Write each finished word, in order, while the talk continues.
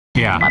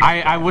Yeah,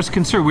 I was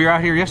concerned. We were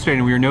out here yesterday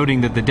and we were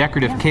noting that the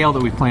decorative kale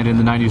that we planted in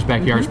the 90s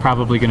backyard is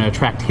probably going to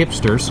attract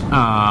hipsters.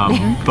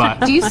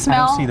 But do you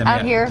smell I don't see them out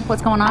yet. here?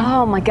 What's going on?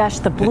 Oh my gosh,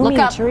 the blooming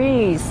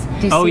trees.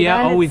 Do you Oh see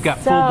yeah, that? oh we've got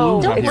full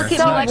blooms Don't out look here.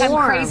 at me like I'm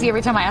warm. crazy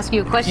every time I ask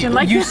you a question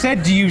like You that.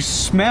 said, do you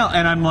smell?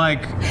 And I'm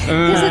like,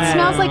 Because it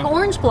smells like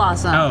orange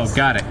blossoms. Oh,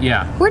 got it.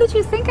 Yeah. Where did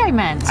you think I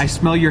meant? I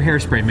smell your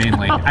hairspray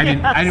mainly. I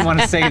didn't want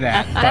to say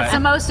that. That's the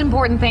most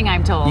important thing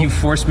I'm told. You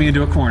forced me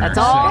into a corner. That's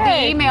all. so-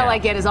 The email I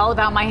get is all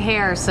about my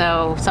hair,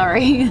 so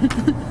sorry.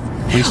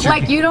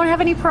 Like you don't have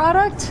any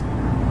product?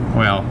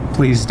 Well,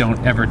 please don't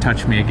ever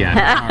touch me again.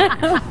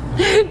 All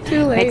right.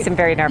 Too late. Makes him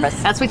very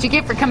nervous. That's what you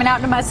get for coming out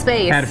into my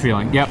space. Had a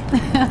feeling. Yep.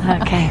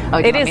 Okay. Oh,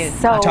 you It want me is to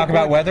so. Talk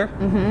about weather?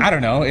 I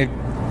don't know. If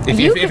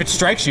it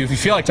strikes you, if you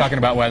feel like talking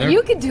about weather.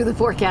 You could do the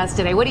forecast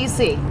today. What do you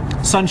see?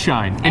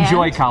 Sunshine.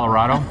 Enjoy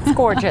Colorado. It's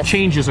gorgeous.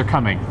 Changes are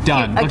coming.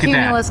 Done. A Look at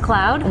cumulus that.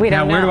 cloud? We Now,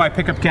 don't know. where do I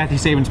pick up Kathy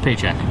Saban's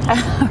paycheck?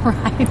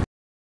 Right.